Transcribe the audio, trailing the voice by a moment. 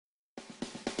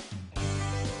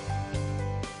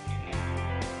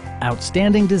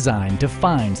Outstanding design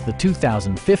defines the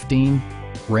 2015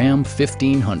 Ram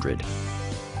 1500.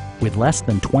 With less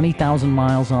than 20,000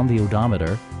 miles on the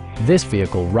odometer, this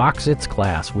vehicle rocks its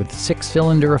class with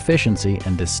 6-cylinder efficiency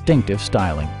and distinctive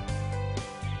styling.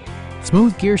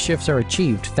 Smooth gear shifts are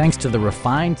achieved thanks to the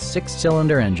refined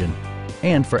 6-cylinder engine,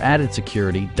 and for added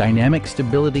security, dynamic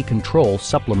stability control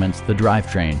supplements the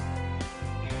drivetrain.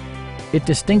 It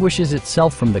distinguishes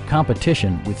itself from the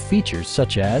competition with features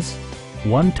such as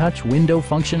one-touch window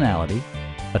functionality,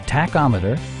 a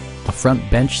tachometer, a front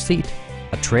bench seat,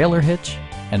 a trailer hitch,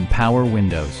 and power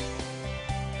windows.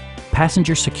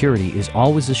 Passenger security is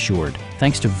always assured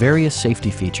thanks to various safety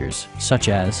features such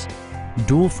as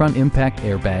dual front impact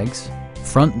airbags,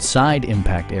 front and side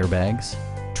impact airbags,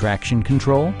 traction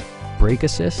control, brake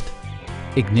assist,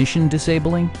 ignition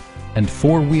disabling, and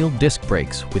 4-wheel disc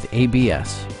brakes with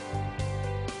ABS.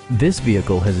 This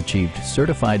vehicle has achieved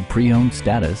certified pre-owned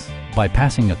status by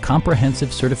passing a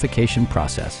comprehensive certification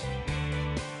process.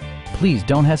 Please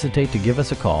don't hesitate to give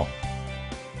us a call